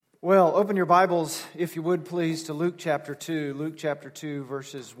Well, open your Bibles, if you would please, to Luke chapter 2. Luke chapter 2,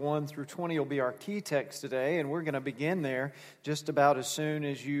 verses 1 through 20 will be our key text today, and we're going to begin there just about as soon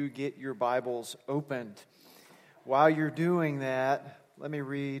as you get your Bibles opened. While you're doing that, let me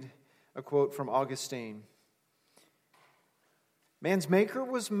read a quote from Augustine. "Man's maker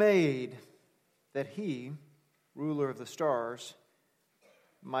was made that he, ruler of the stars,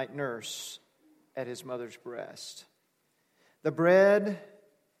 might nurse at his mother's breast. The bread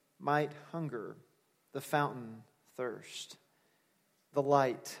might hunger, the fountain thirst, the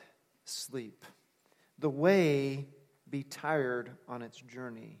light sleep, the way be tired on its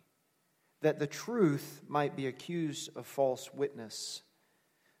journey, that the truth might be accused of false witness,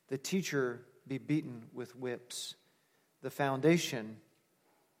 the teacher be beaten with whips, the foundation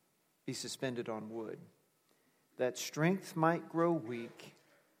be suspended on wood, that strength might grow weak,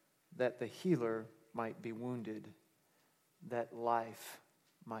 that the healer might be wounded, that life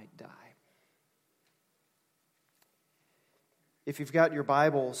might die." If you've got your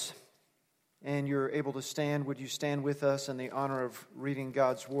Bibles and you're able to stand, would you stand with us in the honor of reading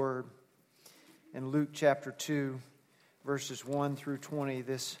God's Word? In Luke chapter 2, verses 1 through 20,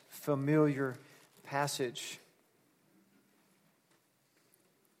 this familiar passage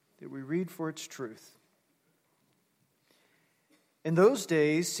that we read for its truth. "In those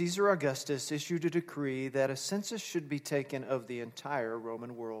days, Caesar Augustus issued a decree that a census should be taken of the entire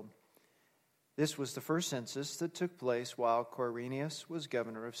Roman world. This was the first census that took place while Quirinius was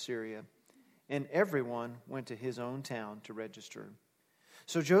governor of Syria, and everyone went to his own town to register.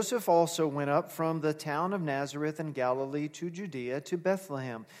 So Joseph also went up from the town of Nazareth in Galilee to Judea, to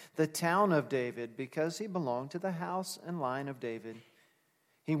Bethlehem, the town of David, because he belonged to the house and line of David.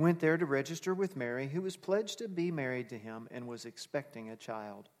 He went there to register with Mary, who was pledged to be married to him and was expecting a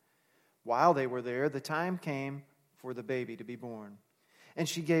child. While they were there, the time came for the baby to be born. And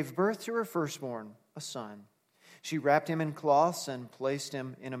she gave birth to her firstborn, a son. She wrapped him in cloths and placed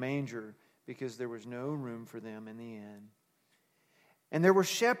him in a manger, because there was no room for them in the inn. And there were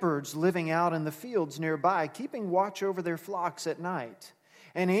shepherds living out in the fields nearby, keeping watch over their flocks at night.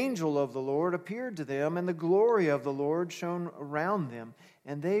 An angel of the Lord appeared to them, and the glory of the Lord shone around them,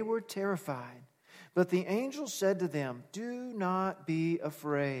 and they were terrified. But the angel said to them, 'Do not be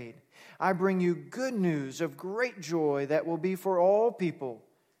afraid. I bring you good news of great joy that will be for all people.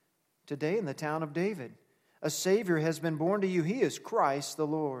 Today in the town of David, a Savior has been born to you. He is Christ the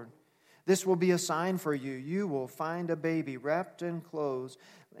Lord. This will be a sign for you. You will find a baby wrapped in clothes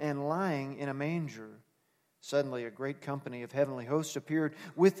and lying in a manger.' Suddenly a great company of heavenly hosts appeared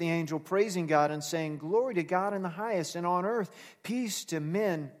with the angel, praising God and saying, 'Glory to God in the highest, and on earth peace to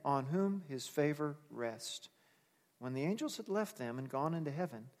men on whom his favor rests.' When the angels had left them and gone into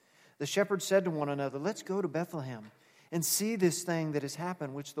heaven, the shepherds said to one another, 'Let's go to Bethlehem and see this thing that has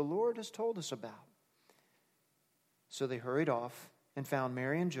happened, which the Lord has told us about.' So they hurried off and found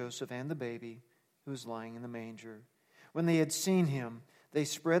Mary and Joseph and the baby who was lying in the manger. When they had seen him, they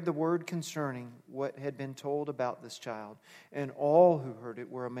spread the word concerning what had been told about this child, and all who heard it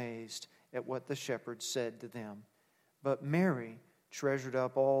were amazed at what the shepherds said to them. But Mary treasured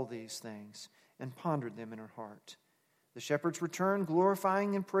up all these things and pondered them in her heart. The shepherds returned,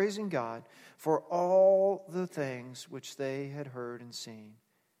 glorifying and praising God for all the things which they had heard and seen,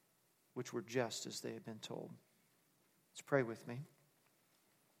 which were just as they had been told." Let's pray with me.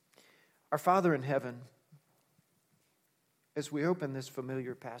 Our Father in heaven, as we open this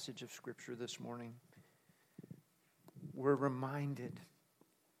familiar passage of Scripture this morning, we're reminded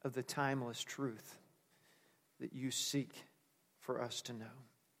of the timeless truth that you seek for us to know.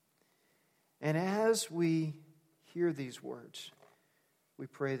 And as we hear these words, we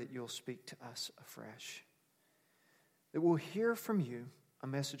pray that you'll speak to us afresh, that we'll hear from you a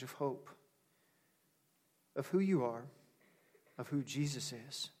message of hope, of who you are, of who Jesus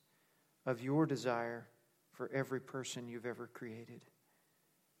is, of your desire for every person you've ever created.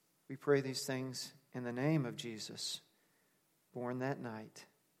 We pray these things in the name of Jesus, born that night.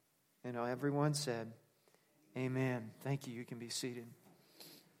 And everyone said, amen. Thank you. You can be seated.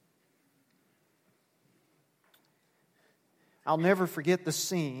 I'll never forget the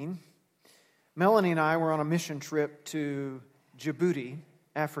scene. Melanie and I were on a mission trip to Djibouti,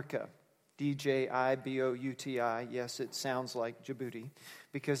 Africa. Djibouti. Yes, it sounds like Djibouti,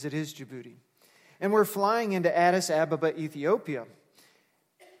 because it is Djibouti. And we're flying into Addis Ababa, Ethiopia.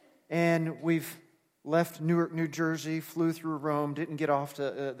 And we've left Newark, New Jersey, flew through Rome, didn't get off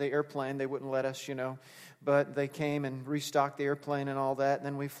to the airplane. They wouldn't let us, But they came and restocked the airplane and all that. And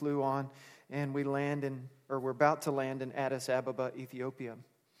then we flew on, and we're about to land in Addis Ababa, Ethiopia.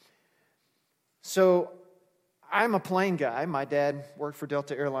 So I'm a plane guy. My dad worked for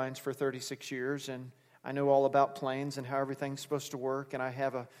Delta Airlines for 36 years, and I know all about planes and how everything's supposed to work, and I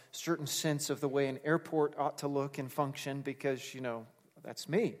have a certain sense of the way an airport ought to look and function because, that's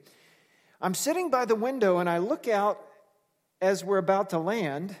me. I'm sitting by the window, and I look out as we're about to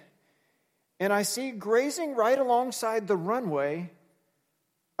land, and I see grazing right alongside the runway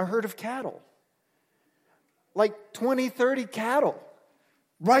a herd of cattle. Like 20, 30 cattle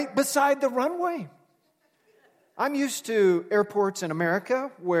right beside the runway. I'm used to airports in America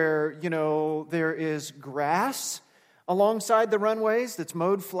where, there is grass alongside the runways that's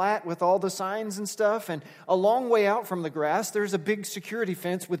mowed flat with all the signs and stuff. And a long way out from the grass, there's a big security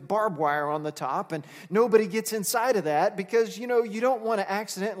fence with barbed wire on the top. And nobody gets inside of that because, you don't want to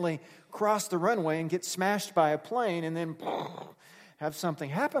accidentally cross the runway and get smashed by a plane and then have something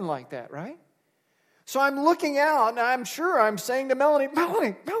happen like that, right? So I'm looking out, and I'm sure I'm saying to Melanie,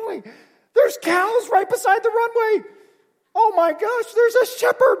 there's cows right beside the runway. Oh my gosh, there's a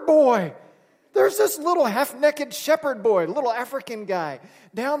shepherd boy. There's this little half-naked shepherd boy, little African guy,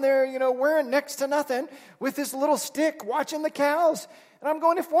 down there, wearing next to nothing with this little stick watching the cows. And I'm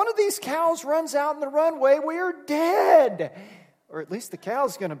going, if one of these cows runs out in the runway, we are dead. Or at least the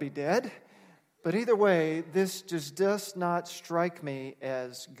cow's going to be dead. But either way, this just does not strike me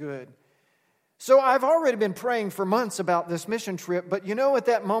as good. So I've already been praying for months about this mission trip, but at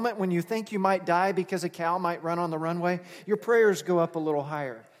that moment when you think you might die because a cow might run on the runway, your prayers go up a little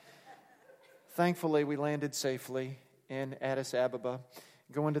higher. Thankfully, we landed safely in Addis Ababa.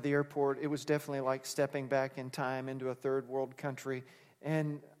 Going to the airport, it was definitely like stepping back in time into a third world country.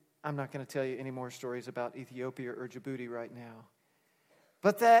 And I'm not going to tell you any more stories about Ethiopia or Djibouti right now.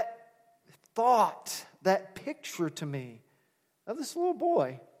 But that thought, that picture to me of this little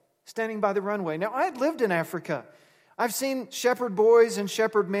boy standing by the runway. Now, I had lived in Africa. I've seen shepherd boys and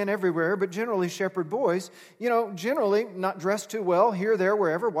shepherd men everywhere, but generally shepherd boys, generally not dressed too well, here, there,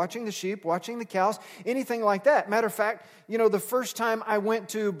 wherever, watching the sheep, watching the cows, anything like that. Matter of fact, the first time I went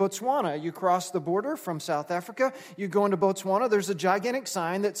to Botswana, you cross the border from South Africa, you go into Botswana, there's a gigantic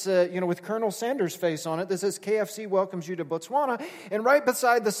sign that's, with Colonel Sanders' face on it that says KFC welcomes you to Botswana, and right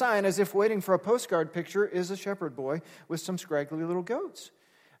beside the sign, as if waiting for a postcard picture, is a shepherd boy with some scraggly little goats.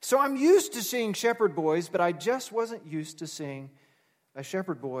 So I'm used to seeing shepherd boys, but I just wasn't used to seeing a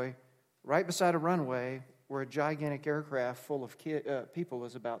shepherd boy right beside a runway where a gigantic aircraft full of people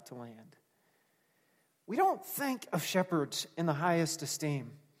was about to land. We don't think of shepherds in the highest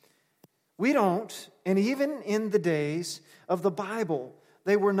esteem. We don't, and even in the days of the Bible,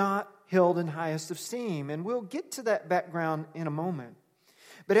 they were not held in highest esteem. And we'll get to that background in a moment.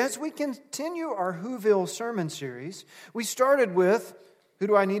 But as we continue our Whoville sermon series, we started with, who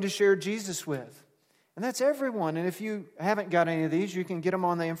do I need to share Jesus with? And that's everyone. And if you haven't got any of these, you can get them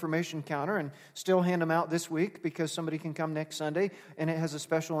on the information counter and still hand them out this week because somebody can come next Sunday and it has a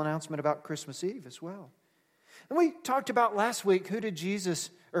special announcement about Christmas Eve as well. And we talked about last week, who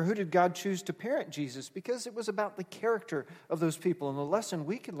did God choose to parent Jesus? Because it was about the character of those people and the lesson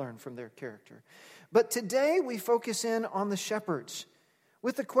we could learn from their character. But today we focus in on the shepherds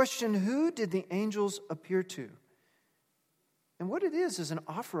with the question, who did the angels appear to? And what it is an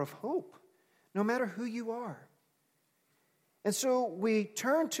offer of hope, no matter who you are. And so we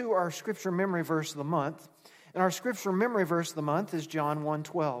turn to our scripture memory verse of the month. And our scripture memory verse of the month is John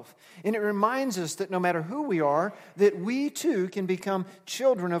 1:12. And it reminds us that no matter who we are, that we too can become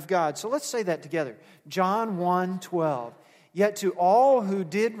children of God. So let's say that together. John 1:12. Yet to all who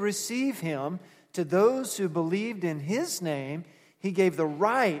did receive him, to those who believed in his name, he gave the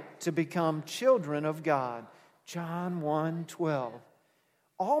right to become children of God. John 1:12.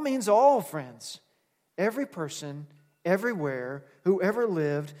 All means all, friends. Every person, everywhere, whoever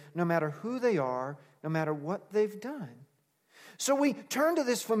lived, no matter who they are, no matter what they've done. So we turn to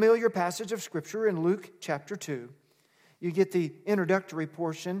this familiar passage of Scripture in Luke chapter 2. You get the introductory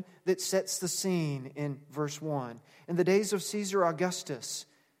portion that sets the scene in verse 1. In the days of Caesar Augustus,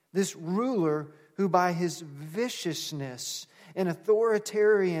 this ruler who by his viciousness and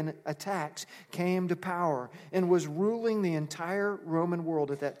authoritarian attacks came to power and was ruling the entire Roman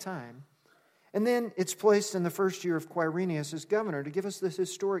world at that time. And then it's placed in the first year of Quirinius as governor to give us this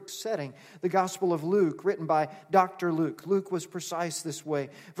historic setting. The Gospel of Luke, written by Dr. Luke. Luke was precise this way.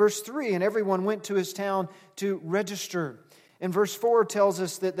 Verse 3, and everyone went to his town to register. And verse 4 tells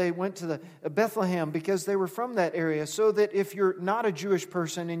us that they went to the Bethlehem because they were from that area, so that if you're not a Jewish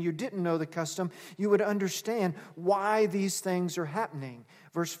person and you didn't know the custom, you would understand why these things are happening.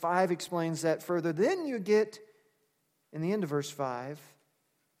 Verse 5 explains that further. Then you get, in the end of verse 5,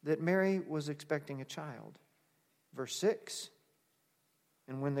 that Mary was expecting a child. Verse 6,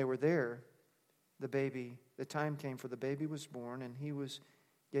 and when they were there, the baby the time came for the baby was born, and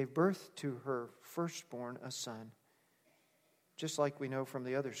gave birth to her firstborn, a son. Just like we know from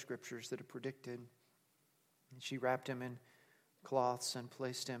the other scriptures that have predicted. And she wrapped him in cloths and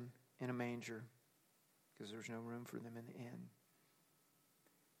placed him in a manger because there's no room for them in the inn.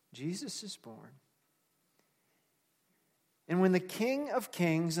 Jesus is born. And when the King of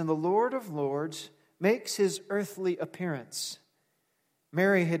Kings and the Lord of Lords makes his earthly appearance,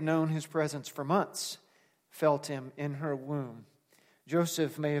 Mary had known his presence for months, felt him in her womb.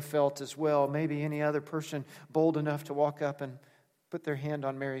 Joseph may have felt as well. Maybe any other person bold enough to walk up and put their hand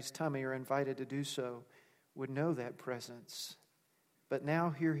on Mary's tummy or invited to do so would know that presence. But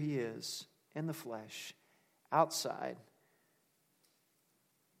now here he is in the flesh, outside.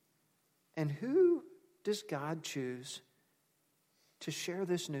 And who does God choose to share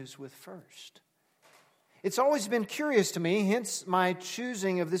this news with first? It's always been curious to me, hence my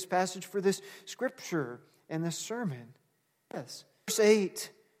choosing of this passage for this scripture and this sermon. Yes. Verse 8,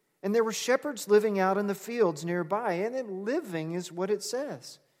 and there were shepherds living out in the fields nearby, and then living is what it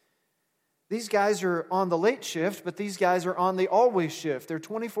says. These guys are on the late shift, but these guys are on the always shift. They're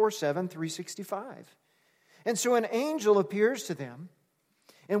 24/7, 365. And so an angel appears to them,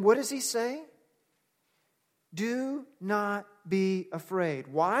 and what does he say? Do not be afraid.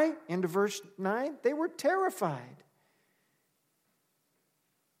 Why? Into verse 9, they were terrified.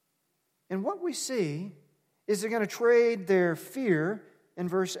 And what we see is they're going to trade their fear in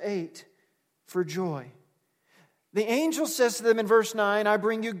verse 8 for joy. The angel says to them in verse 9, I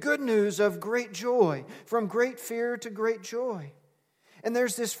bring you good news of great joy, from great fear to great joy. And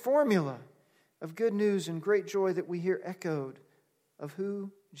there's this formula of good news and great joy that we hear echoed of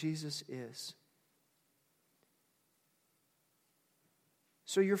who Jesus is.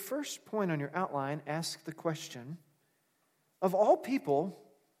 So your first point on your outline asks the question, of all people,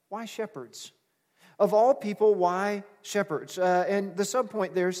 why shepherds? Of all people, why shepherds? And the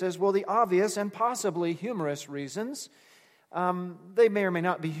subpoint there says, well, the obvious and possibly humorous reasons. They may or may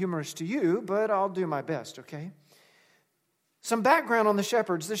not be humorous to you, but I'll do my best, okay? Some background on the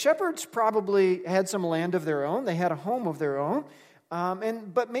shepherds. The shepherds probably had some land of their own. They had a home of their own.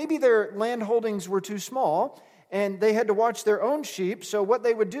 But maybe their land holdings were too small, and they had to watch their own sheep. So what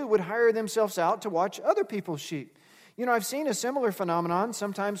they would do would hire themselves out to watch other people's sheep. You know, I've seen a similar phenomenon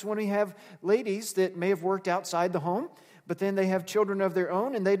sometimes when we have ladies that may have worked outside the home, but then they have children of their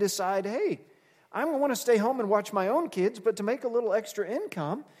own, and they decide, hey, I want to stay home and watch my own kids, but to make a little extra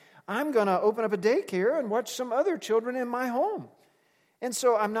income, I'm going to open up a daycare and watch some other children in my home. And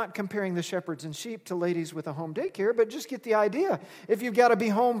so I'm not comparing the shepherds and sheep to ladies with a home daycare, but just get the idea. If you've got to be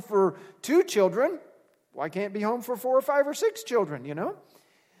home for 2 children, why can't it be home for 4 or 5 or 6 children, you know?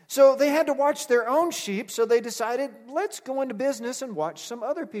 So they had to watch their own sheep, so they decided, let's go into business and watch some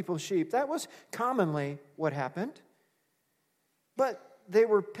other people's sheep. That was commonly what happened. But they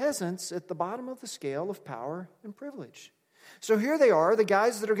were peasants at the bottom of the scale of power and privilege. So here they are, the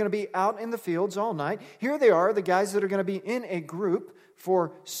guys that are going to be out in the fields all night. Here they are, the guys that are going to be in a group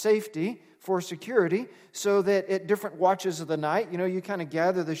for safety, for security, so that at different watches of the night, you know, you kind of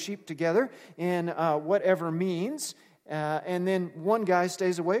gather the sheep together in whatever means, and then one guy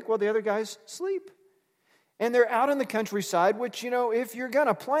stays awake while the other guys sleep. And they're out in the countryside, which, you know, if you're going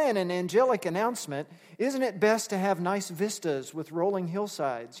to plan an angelic announcement, isn't it best to have nice vistas with rolling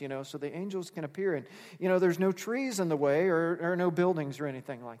hillsides, you know, so the angels can appear and, you know, there's no trees in the way or no buildings or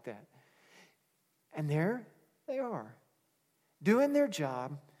anything like that. And there they are, doing their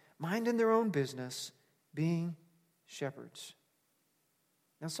job, minding their own business, being shepherds.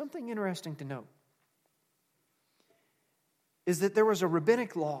 Now, something interesting to note is that there was a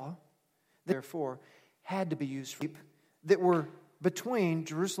rabbinic law, therefore, had to be used for sheep that were between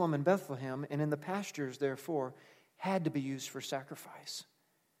Jerusalem and Bethlehem, and in the pastures, therefore, had to be used for sacrifice.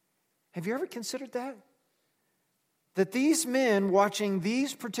 Have you ever considered that? That these men watching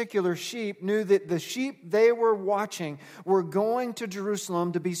these particular sheep knew that the sheep they were watching were going to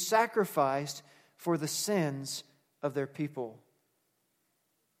Jerusalem to be sacrificed for the sins of their people.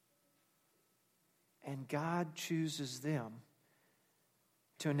 And God chooses them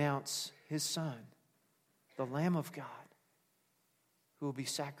to announce His Son, the Lamb of God, who will be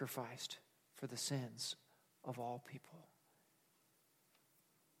sacrificed for the sins of all people.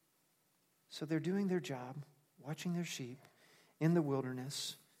 So they're doing their job, watching their sheep in the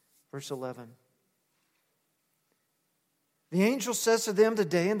wilderness. Verse 11. The angel says to them,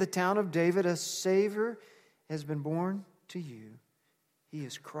 today in the town of David, a Savior has been born to you. He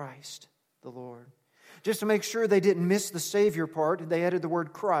is Christ the Lord. Just to make sure they didn't miss the Savior part, they added the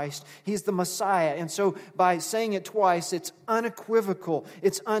word Christ. He's the Messiah. And so by saying it twice, it's unequivocal,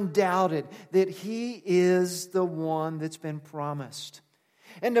 it's undoubted that He is the one that's been promised.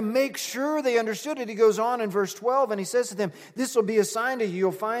 And to make sure they understood it, He goes on in verse 12 and He says to them, "This will be a sign to you.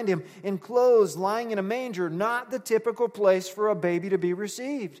 You'll find Him enclosed, lying in a manger," not the typical place for a baby to be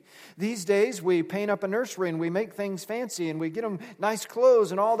received. These days, we paint up a nursery and we make things fancy and we get them nice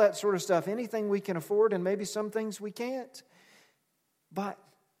clothes and all that sort of stuff. Anything we can afford, and maybe some things we can't. But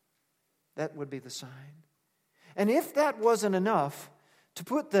that would be the sign. And if that wasn't enough, to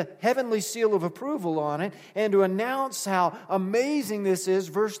put the heavenly seal of approval on it and to announce how amazing this is,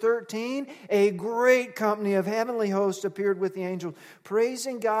 verse 13, "A great company of heavenly hosts appeared with the angel,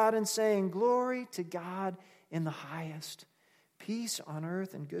 praising God and saying, 'Glory to God in the highest, peace on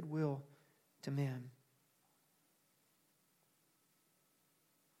earth and goodwill to men.'"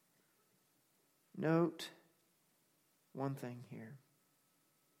 Note one thing here.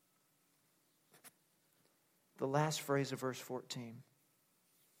 The last phrase of verse 14.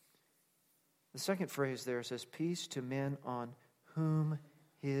 The second phrase there says, "Peace to men on whom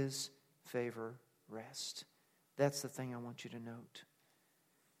His favor rests." That's the thing I want you to note.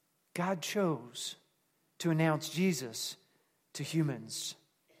 God chose to announce Jesus to humans.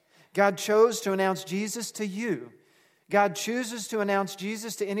 God chose to announce Jesus to you. God chooses to announce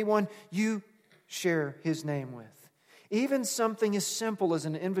Jesus to anyone you share His name with. Even something as simple as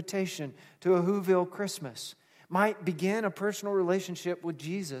an invitation to a Whoville Christmas might begin a personal relationship with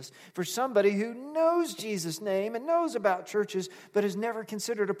Jesus for somebody who knows Jesus' name and knows about churches, but has never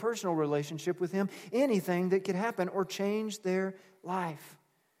considered a personal relationship with Him, anything that could happen or change their life.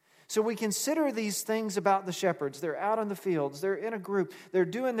 So we consider these things about the shepherds. They're out in the fields. They're in a group. They're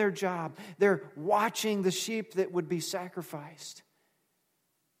doing their job. They're watching the sheep that would be sacrificed.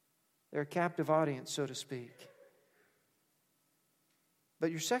 They're a captive audience, so to speak.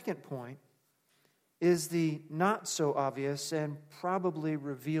 But your second point is the not so obvious and probably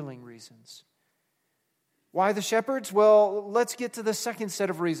revealing reasons. Why the shepherds? Well, let's get to the second set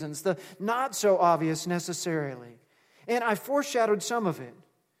of reasons, the not so obvious necessarily. And I foreshadowed some of it.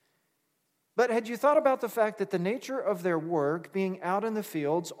 But had you thought about the fact that the nature of their work, being out in the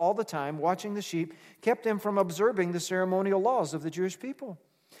fields all the time, watching the sheep, kept them from observing the ceremonial laws of the Jewish people?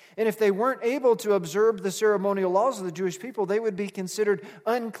 And if they weren't able to observe the ceremonial laws of the Jewish people, they would be considered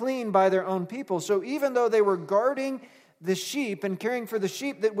unclean by their own people. So even though they were guarding the sheep and caring for the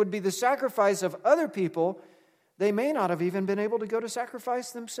sheep that would be the sacrifice of other people, they may not have even been able to go to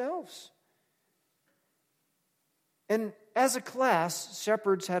sacrifice themselves. And as a class,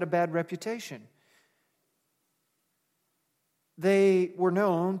 shepherds had a bad reputation. They were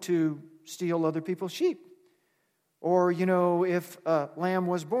known to steal other people's sheep. Or, if a lamb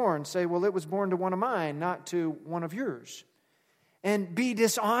was born, say, well, it was born to one of mine, not to one of yours. And be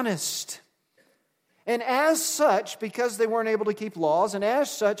dishonest. And as such, because they weren't able to keep laws, and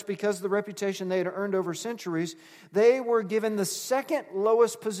as such, because of the reputation they had earned over centuries, they were given the second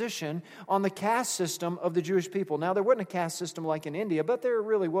lowest position on the caste system of the Jewish people. Now, there wasn't a caste system like in India, but there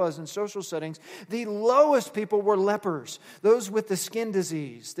really was in social settings. The lowest people were lepers, those with the skin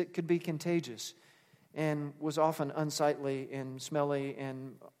disease that could be contagious and was often unsightly and smelly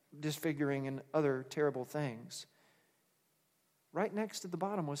and disfiguring and other terrible things. Right next to the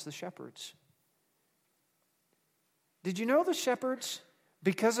bottom was the shepherds. Did you know the shepherds,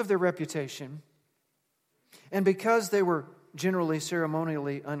 because of their reputation and because they were generally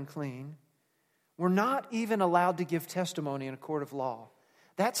ceremonially unclean, were not even allowed to give testimony in a court of law?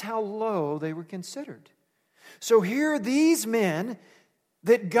 That's how low they were considered. So here these men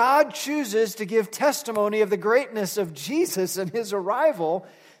that God chooses to give testimony of the greatness of Jesus and His arrival,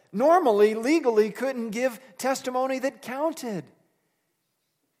 normally, legally, couldn't give testimony that counted.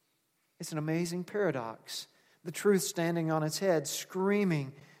 It's an amazing paradox. The truth standing on its head,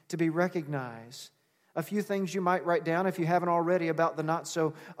 screaming to be recognized. A few things you might write down if you haven't already about the not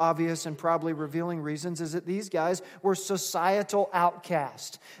so obvious and probably revealing reasons is that these guys were societal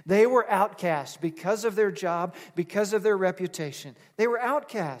outcasts. They were outcasts because of their job, because of their reputation. They were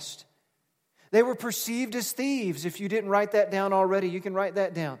outcasts. They were perceived as thieves. If you didn't write that down already, you can write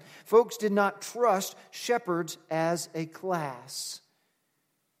that down. Folks did not trust shepherds as a class.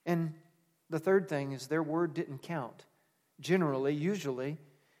 And the third thing is their word didn't count. Generally, usually,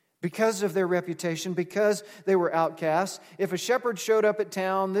 because of their reputation, because they were outcasts. If a shepherd showed up at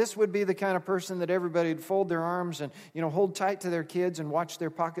town, this would be the kind of person that everybody would fold their arms and, hold tight to their kids and watch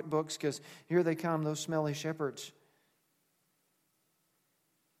their pocketbooks because here they come, those smelly shepherds.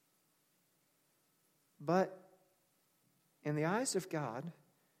 But in the eyes of God,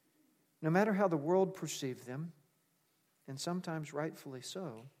 no matter how the world perceived them, and sometimes rightfully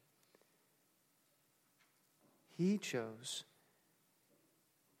so, he chose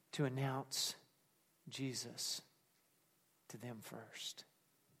to announce Jesus to them first.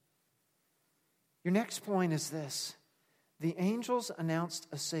 Your next point is this. The angels announced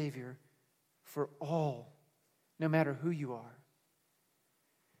a Savior for all, no matter who you are.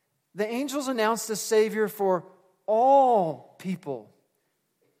 The angels announced a Savior for all people,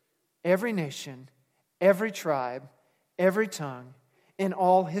 every nation, every tribe, every tongue, in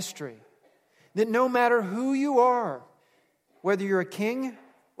all history. That no matter who you are, whether you're a king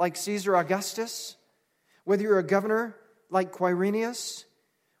like Caesar Augustus, whether you're a governor like Quirinius,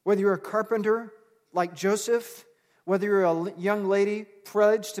 whether you're a carpenter like Joseph, whether you're a young lady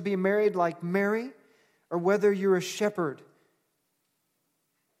pledged to be married like Mary, or whether you're a shepherd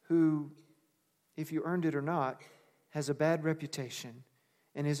who, if you earned it or not, has a bad reputation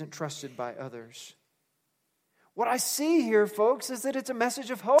and isn't trusted by others. What I see here, folks, is that it's a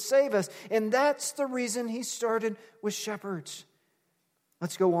message of hope. Save us. And that's the reason he started with shepherds.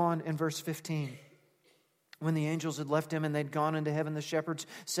 Let's go on in verse 15. When the angels had left him and they'd gone into heaven, the shepherds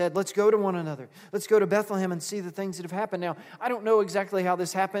said, let's go to one another. Let's go to Bethlehem and see the things that have happened. Now, I don't know exactly how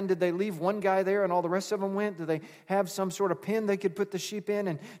this happened. Did they leave one guy there and all the rest of them went? Did they have some sort of pen they could put the sheep in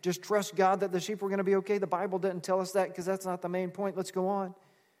and just trust God that the sheep were going to be okay? The Bible doesn't tell us that because that's not the main point. Let's go on.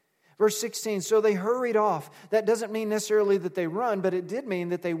 Verse 16, so they hurried off. That doesn't mean necessarily that they run, but it did mean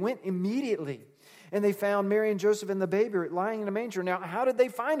that they went immediately. And they found Mary and Joseph and the baby lying in a manger. Now, how did they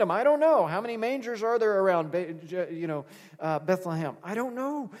find him? I don't know. How many mangers are there around Bethlehem? I don't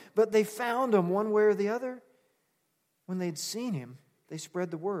know. But they found him one way or the other. When they'd seen him, they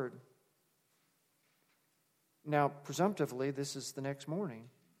spread the word. Now, presumptively, this is the next morning,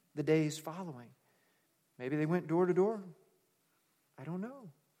 the days following. Maybe they went door to door. I don't know.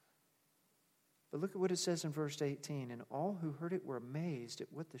 But look at what it says in verse 18. And all who heard it were amazed at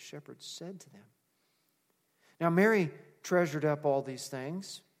what the shepherds said to them. Now, Mary treasured up all these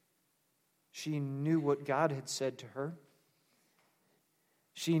things. She knew what God had said to her.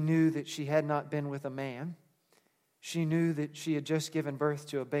 She knew that she had not been with a man. She knew that she had just given birth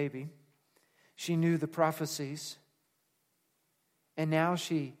to a baby. She knew the prophecies. And now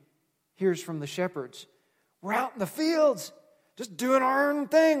she hears from the shepherds, we're out in the fields, just doing our own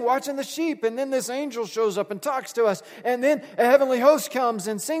thing, watching the sheep. And then this angel shows up and talks to us. And then a heavenly host comes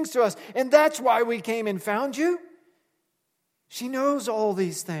and sings to us. And that's why we came and found you. She knows all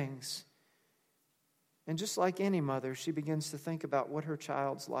these things. And just like any mother, she begins to think about what her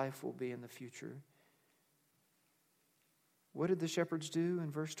child's life will be in the future. What did the shepherds do in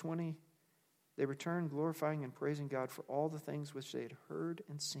verse 20? They returned glorifying and praising God for all the things which they had heard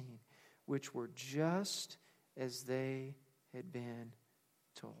and seen, which were just as they had been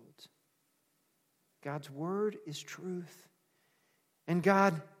told. God's word is truth. And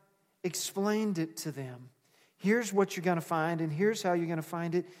God explained it to them. Here's what you're going to find, and here's how you're going to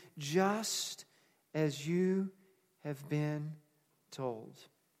find it, just as you have been told.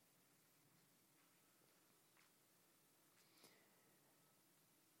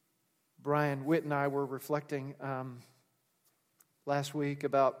 Brian Witt and I were reflecting last week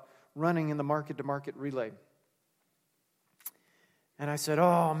about running in the market-to-market relay. And I said,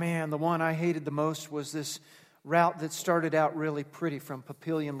 oh man, the one I hated the most was this route that started out really pretty from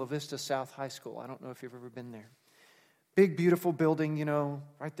Papillion La Vista South High School. I don't know if you've ever been there. Big, beautiful building,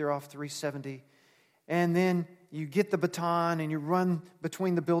 right there off 370. And then you get the baton and you run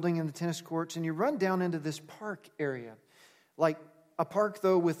between the building and the tennis courts and you run down into this park area. Like a park,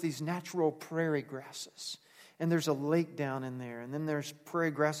 though, with these natural prairie grasses. And there's a lake down in there. And then there's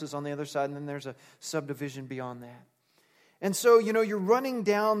prairie grasses on the other side. And then there's a subdivision beyond that. And so, you're running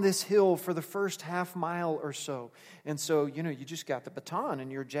down this hill for the first half mile or so. And so, you just got the baton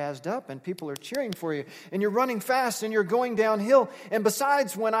and you're jazzed up and people are cheering for you. And you're running fast and you're going downhill. And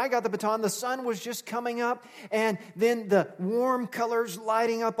besides, when I got the baton, the sun was just coming up. And then the warm colors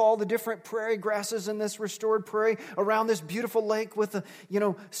lighting up all the different prairie grasses in this restored prairie around this beautiful lake with the,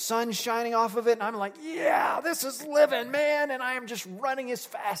 sun shining off of it. And I'm like, yeah, this is living, man. And I am just running as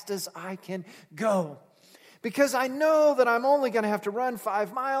fast as I can go. Because I know that I'm only going to have to run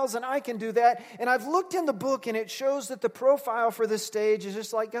 5 miles and I can do that. And I've looked in the book and it shows that the profile for this stage is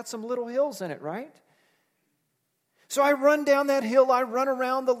just like got some little hills in it, right? So I run down that hill, I run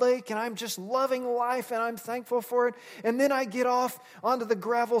around the lake and I'm just loving life and I'm thankful for it. And then I get off onto the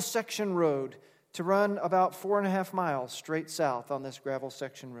gravel section road to run about 4.5 miles straight south on this gravel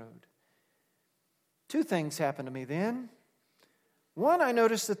section road. 2 things happened to me then. One, I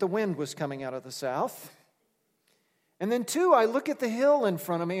noticed that the wind was coming out of the south. And then 2, I look at the hill in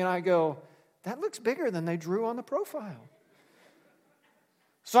front of me and I go, that looks bigger than they drew on the profile.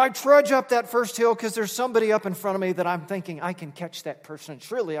 So I trudge up that first hill because there's somebody up in front of me that I'm thinking, I can catch that person.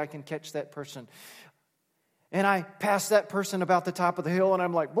 Surely I can catch that person. And I pass that person about the top of the hill and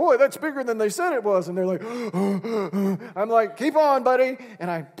I'm like, boy, that's bigger than they said it was. And they're like, I'm like, keep on, buddy. And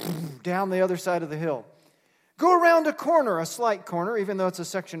I down the other side of the hill. Go around a corner, a slight corner, even though it's a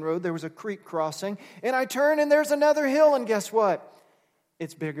section road. There was a creek crossing. And I turn and there's another hill. And guess what?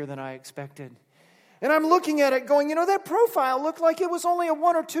 It's bigger than I expected. And I'm looking at it going, that profile looked like it was only a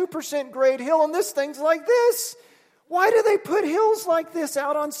 1 or 2% grade hill. And this thing's like this. Why do they put hills like this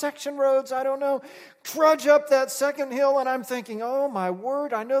out on section roads? I don't know. Trudge up that second hill and I'm thinking, oh my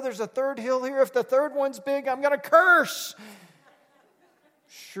word, I know there's a third hill here. If the third one's big, I'm going to curse.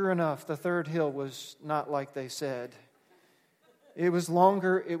 Sure enough, the third hill was not like they said. It was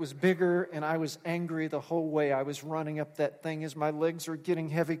longer, it was bigger, and I was angry the whole way I was running up that thing as my legs were getting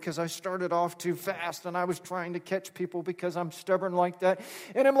heavy because I started off too fast and I was trying to catch people because I'm stubborn like that.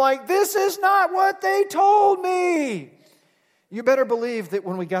 And I'm like, this is not what they told me. You better believe that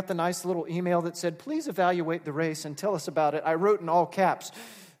when we got the nice little email that said, please evaluate the race and tell us about it, I wrote in all caps,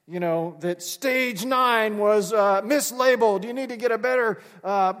 that stage 9 was mislabeled. You need to get a better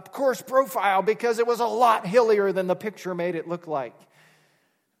course profile because it was a lot hillier than the picture made it look like.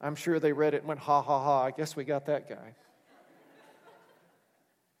 I'm sure they read it and went, ha, ha, ha, I guess we got that guy.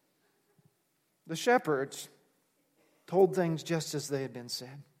 The shepherds told things just as they had been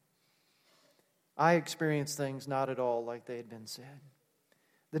said. I experienced things not at all like they had been said.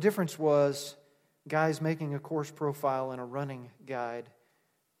 The difference was guys making a course profile in a running guide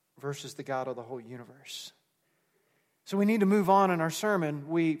versus the God of the whole universe. So we need to move on in our sermon.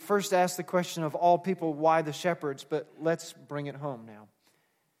 We first asked the question of all people, why the shepherds? But let's bring it home now.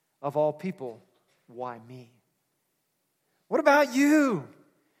 Of all people, why me? What about you?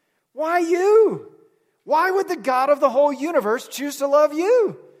 Why you? Why would the God of the whole universe choose to love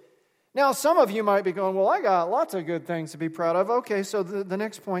you? Now, some of you might be going, well, I got lots of good things to be proud of. Okay, so the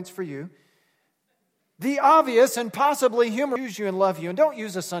next point's for you. The obvious and possibly humorous choose you and love you. And don't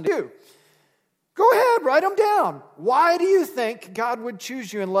use a Sunday. Go ahead, write them down. Why do you think God would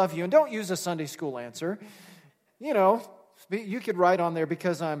choose you and love you? And don't use a Sunday school answer. You could write on there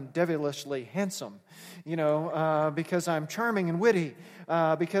because I'm devilishly handsome. Because I'm charming and witty.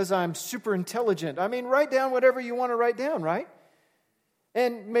 Because I'm super intelligent. Write down whatever you want to write down, right?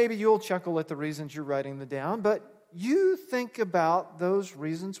 And maybe you'll chuckle at the reasons you're writing them down, but you think about those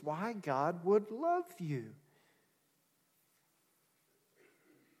reasons why God would love you.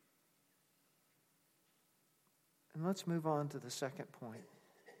 And let's move on to the second point.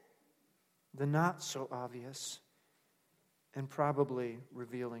 The not so obvious and probably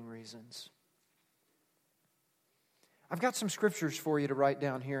revealing reasons. I've got some scriptures for you to write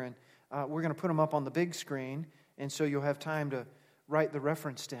down here, and we're going to put them up on the big screen, and so you'll have time to write the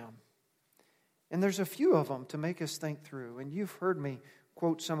reference down. And there's a few of them to make us think through. And you've heard me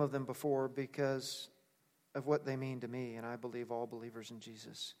quote some of them before because of what they mean to me, and I believe all believers in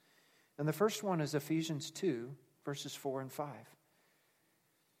Jesus. And the first one is Ephesians 2, verses 4 and 5.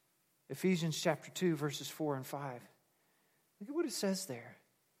 Ephesians chapter 2, verses 4 and 5. Look at what it says there.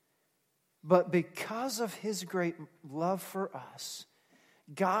 But because of His great love for us,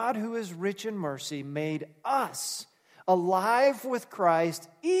 God, who is rich in mercy, made us alive with Christ,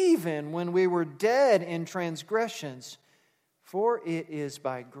 even when we were dead in transgressions. For it is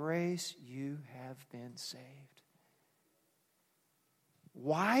by grace you have been saved.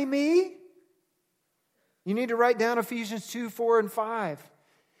 Why me? You need to write down Ephesians 2, 4, and 5.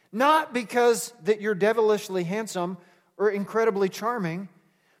 Not because that you're devilishly handsome or incredibly charming,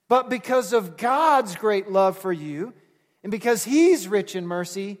 but because of God's great love for you, and because He's rich in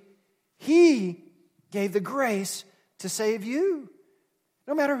mercy, He gave the grace to save you.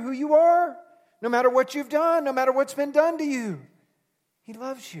 No matter who you are, no matter what you've done, no matter what's been done to you, He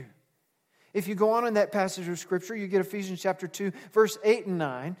loves you. If you go on in that passage of Scripture, you get Ephesians chapter 2, verse 8 and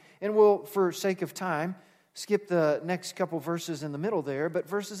 9, and we'll, for sake of time, skip the next couple verses in the middle there, but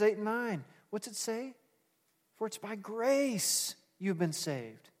verses 8 and 9, what's it say? For it's by grace you've been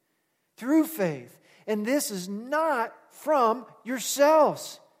saved, through faith, and this is not from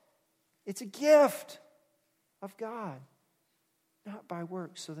yourselves. It's a gift of God, not by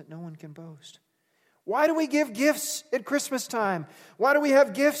works, so that no one can boast. Why do we give gifts at Christmas time? Why do we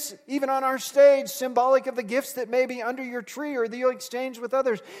have gifts even on our stage, symbolic of the gifts that may be under your tree or that you'll exchange with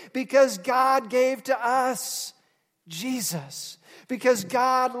others? Because God gave to us Jesus. Because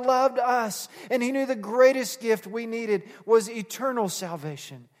God loved us, and He knew the greatest gift we needed was eternal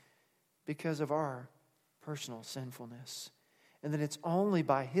salvation because of our personal sinfulness. And that it's only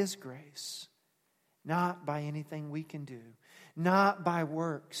by His grace, not by anything we can do, not by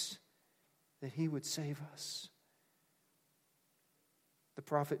works, that He would save us. The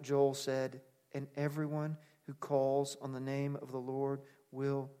prophet Joel said, "And everyone who calls on the name of the Lord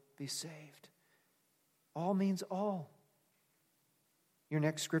will be saved." All means all. Your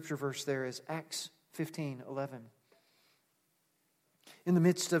next scripture verse there is Acts 15:11. In the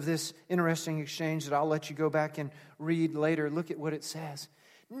midst of this interesting exchange that I'll let you go back and read later, look at what it says.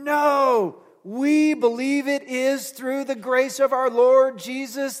 "No, we believe it is through the grace of our Lord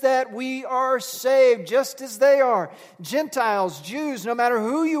Jesus that we are saved, just as they are. Gentiles, Jews, no matter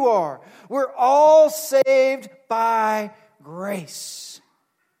who you are, we're all saved by grace."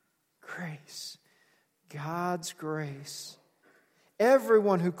 Grace. God's grace.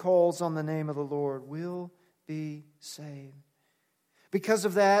 Everyone who calls on the name of the Lord will be saved. Because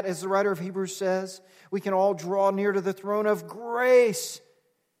of that, as the writer of Hebrews says, we can all draw near to the throne of grace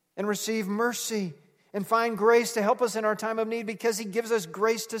and receive mercy and find grace to help us in our time of need, because He gives us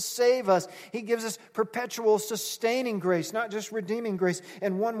grace to save us. He gives us perpetual sustaining grace, not just redeeming grace.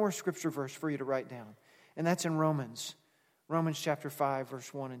 And one more scripture verse for you to write down, and that's in Romans chapter 5,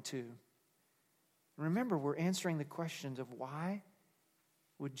 verse 1 and 2. Remember, we're answering the questions of why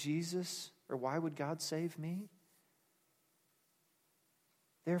would God save me?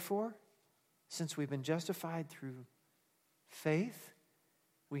 Therefore, since we've been justified through faith,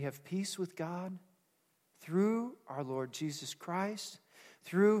 we have peace with God through our Lord Jesus Christ,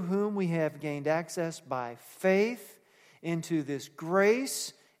 through whom we have gained access by faith into this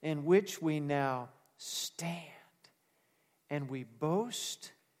grace in which we now stand. And we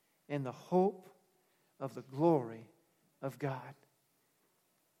boast in the hope of the glory of God.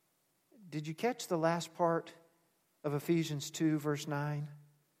 Did you catch the last part of Ephesians 2, verse 9?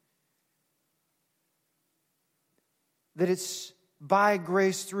 That it's by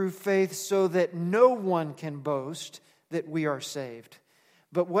grace through faith, so that no one can boast that we are saved.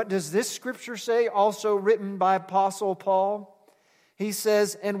 But what does this scripture say, also written by Apostle Paul? He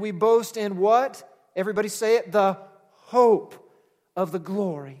says, "And we boast in" what? Everybody say it. "The hope of the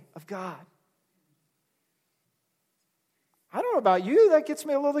glory of God." I don't know about you, that gets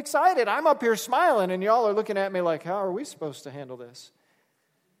me a little excited. I'm up here smiling and y'all are looking at me like, how are we supposed to handle this?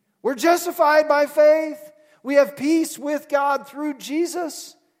 We're justified by faith. We have peace with God through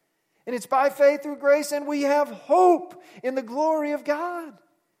Jesus. And it's by faith through grace, and we have hope in the glory of God.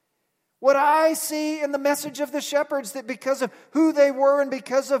 What I see in the message of the shepherds, that because of who they were and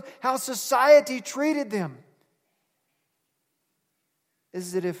because of how society treated them,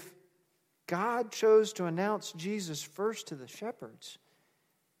 is that if God chose to announce Jesus first to the shepherds,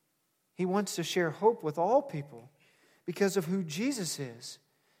 He wants to share hope with all people because of who Jesus is,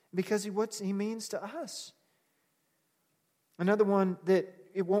 because of what He means to us. Another one that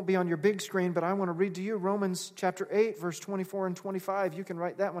it won't be on your big screen, but I want to read to you Romans chapter 8, verse 24 and 25. You can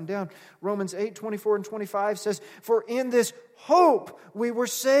write that one down. Romans 8, 24 and 25 says, "For in this hope we were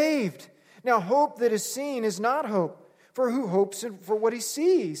saved. Now hope that is seen is not hope. For who hopes for what he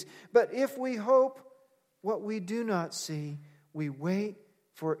sees? But if we hope what we do not see, we wait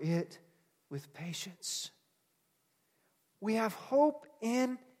for it with patience." We have hope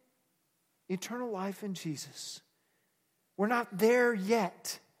in eternal life in Jesus. We're not there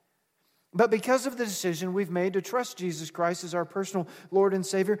yet. But because of the decision we've made to trust Jesus Christ as our personal Lord and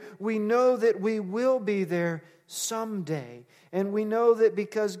Savior, we know that we will be there someday. And we know that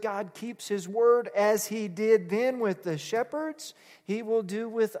because God keeps His word as He did then with the shepherds, He will do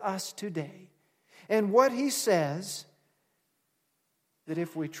with us today. And what He says, that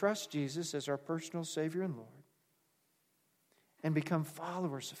if we trust Jesus as our personal Savior and Lord and become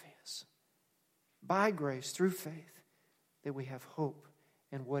followers of His, by grace, through faith, that we have hope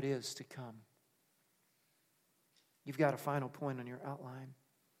in what is to come. You've got a final point on your outline.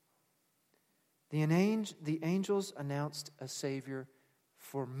 The angels announced a Savior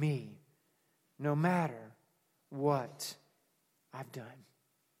for me, no matter what I've done.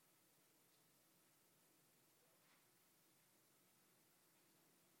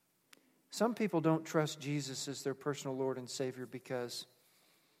 Some people don't trust Jesus as their personal Lord and Savior because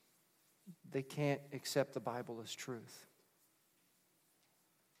they can't accept the Bible as truth.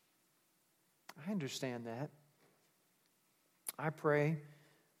 I understand that. I pray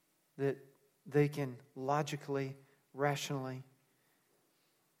that they can logically, rationally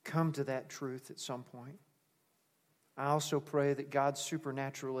come to that truth at some point. I also pray that God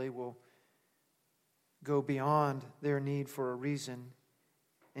supernaturally will go beyond their need for a reason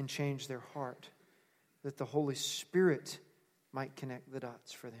and change their heart, that the Holy Spirit might connect the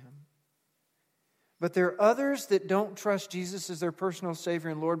dots for them. But there are others that don't trust Jesus as their personal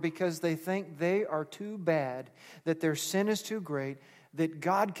Savior and Lord because they think they are too bad, that their sin is too great, that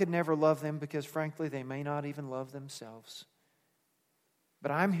God could never love them because, frankly, they may not even love themselves.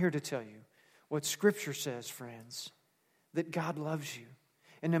 But I'm here to tell you what Scripture says, friends, that God loves you.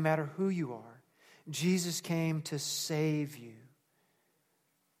 And no matter who you are, Jesus came to save you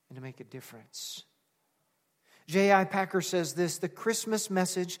and to make a difference. J.I. Packer says this: the Christmas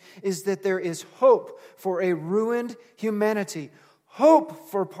message is that there is hope for a ruined humanity, hope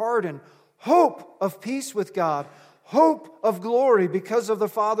for pardon, hope of peace with God, hope of glory because of the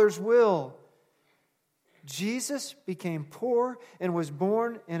Father's will. Jesus became poor and was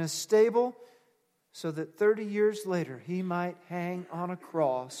born in a stable so that 30 years later He might hang on a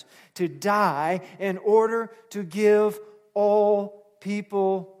cross to die in order to give all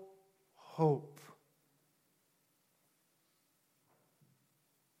people hope.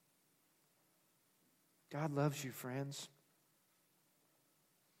 God loves you, friends.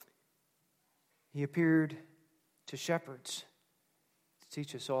 He appeared to shepherds to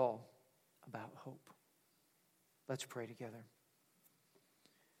teach us all about hope. Let's pray together.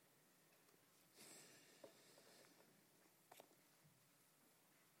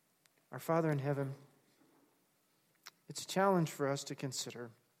 Our Father in heaven, it's a challenge for us to consider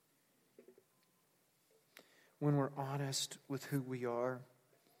when we're honest with who we are,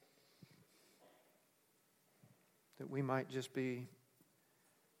 that we might just be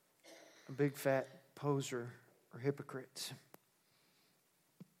a big fat poser or hypocrite.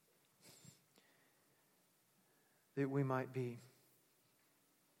 That we might be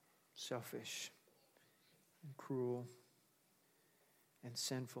selfish and cruel and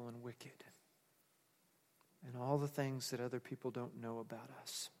sinful and wicked and all the things that other people don't know about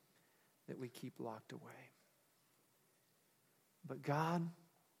us that we keep locked away. But God,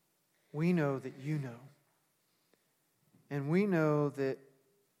 we know that You know. And we know that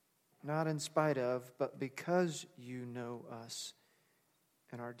not in spite of, but because You know us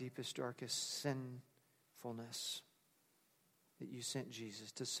and our deepest, darkest sinfulness, that You sent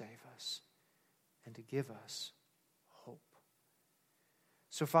Jesus to save us and to give us hope.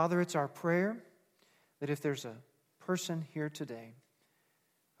 So, Father, it's our prayer that if there's a person here today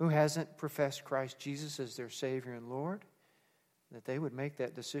who hasn't professed Christ Jesus as their Savior and Lord, that they would make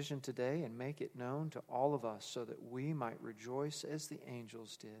that decision today and make it known to all of us so that we might rejoice as the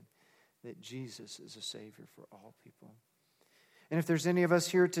angels did that Jesus is a Savior for all people. And if there's any of us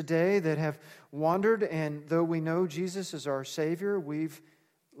here today that have wandered, and though we know Jesus is our Savior, we've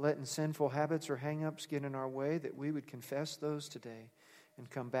let sinful habits or hang-ups get in our way, that we would confess those today and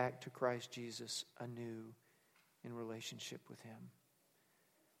come back to Christ Jesus anew in relationship with Him.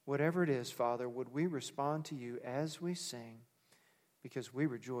 Whatever it is, Father, would we respond to You as we sing, because we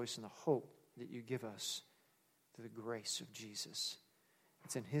rejoice in the hope that You give us through the grace of Jesus.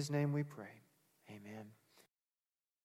 It's in His name we pray. Amen.